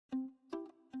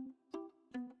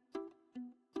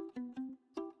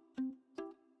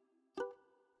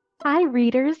Hi,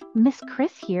 readers. Miss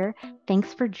Chris here.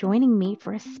 Thanks for joining me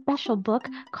for a special book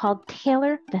called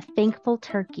Taylor the Thankful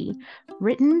Turkey,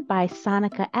 written by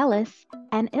Sonica Ellis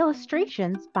and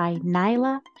illustrations by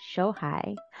Neijla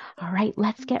Shojaie. All right,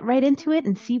 let's get right into it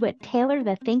and see what Taylor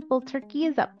the Thankful Turkey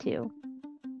is up to.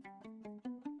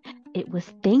 It was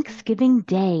Thanksgiving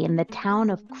Day in the town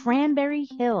of Cranberry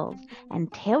Hills,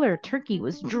 and Taylor Turkey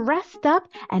was dressed up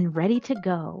and ready to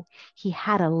go. He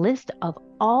had a list of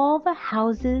all the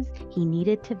houses he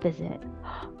needed to visit.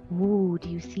 Ooh, do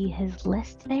you see his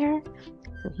list there?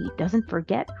 So he doesn't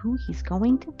forget who he's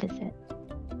going to visit.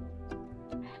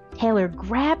 Taylor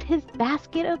grabbed his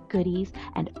basket of goodies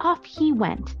and off he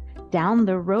went down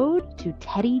the road to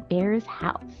Teddy Bear's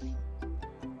house.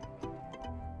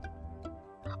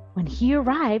 When he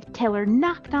arrived, Taylor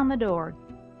knocked on the door.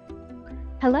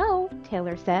 "Hello,"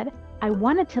 Taylor said. "I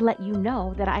wanted to let you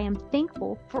know that I am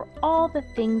thankful for all the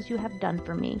things you have done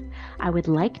for me. I would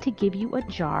like to give you a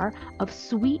jar of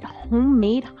sweet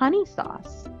homemade honey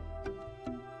sauce."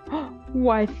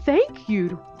 "Why, thank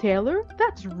you, Taylor.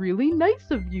 That's really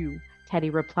nice of you,"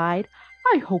 Teddy replied.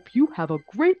 "I hope you have a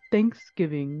great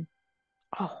Thanksgiving."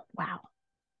 Oh, wow.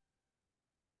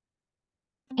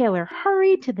 Taylor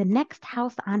hurried to the next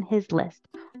house on his list.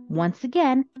 Once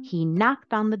again, he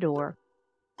knocked on the door.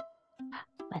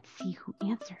 Let's see who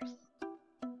answers.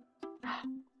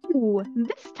 Ooh,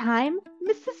 this time,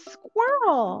 Mrs.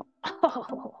 Squirrel.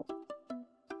 Oh.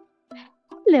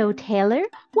 "Hello, Taylor.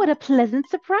 What a pleasant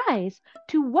surprise.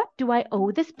 To what do I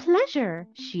owe this pleasure?"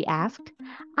 she asked.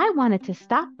 "I wanted to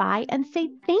stop by and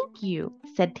say thank you,"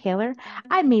 said Taylor.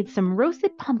 "I made some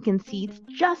roasted pumpkin seeds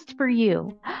just for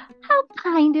you." "How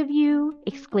kind of you!"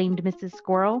 exclaimed Mrs.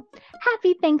 Squirrel.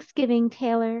 "Happy Thanksgiving,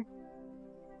 Taylor."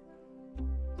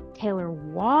 Taylor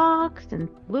walked a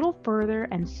little further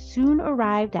and soon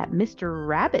arrived at Mr.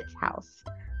 Rabbit's house.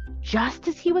 Just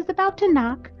as he was about to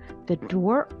knock, the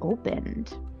door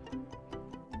opened.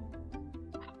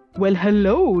 "Well,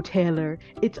 hello, Taylor.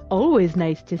 It's always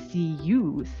nice to see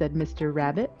you," said Mr.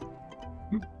 Rabbit.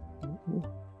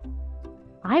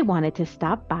 "I wanted to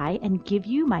stop by and give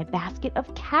you my basket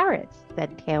of carrots,"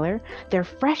 said Taylor. "They're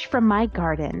fresh from my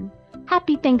garden."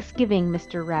 "Happy Thanksgiving,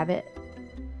 Mr. Rabbit."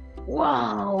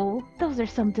 Whoa, those are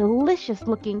some delicious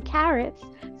looking carrots,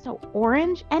 so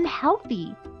orange and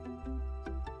healthy.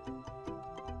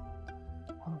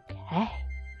 Okay.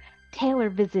 Taylor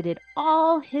visited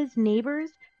all his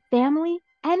neighbors, family,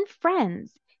 and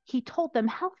friends. He told them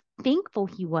how thankful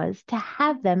he was to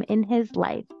have them in his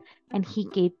life, and he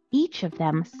gave each of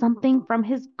them something from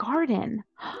his garden.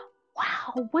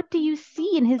 Wow, what do you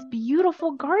see in his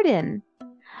beautiful garden?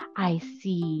 I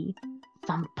see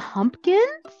some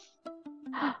pumpkins,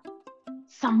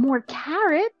 some more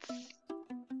carrots,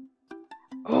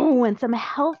 oh, and some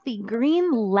healthy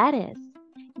green lettuce.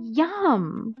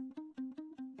 Yum!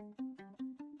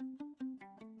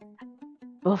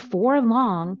 Before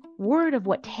long, word of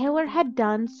what Taylor had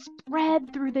done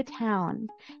spread through the town.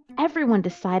 Everyone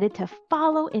decided to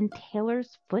follow in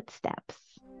Taylor's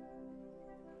footsteps.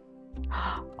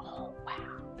 Oh,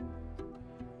 wow.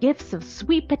 Gifts of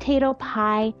sweet potato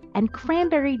pie and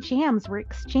cranberry jams were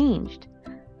exchanged.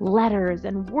 Letters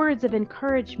and words of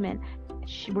encouragement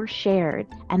were shared,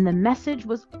 and the message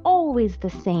was always the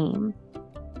same.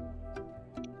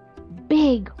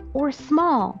 Big or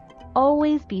small,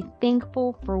 always be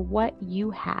thankful for what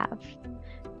you have.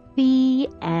 The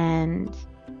end.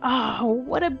 Oh,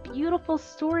 what a beautiful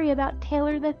story about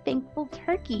Taylor the Thankful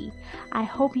Turkey. I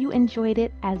hope you enjoyed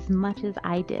it as much as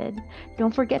I did.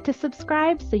 Don't forget to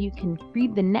subscribe so you can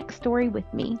read the next story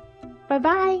with me.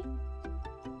 Bye-bye.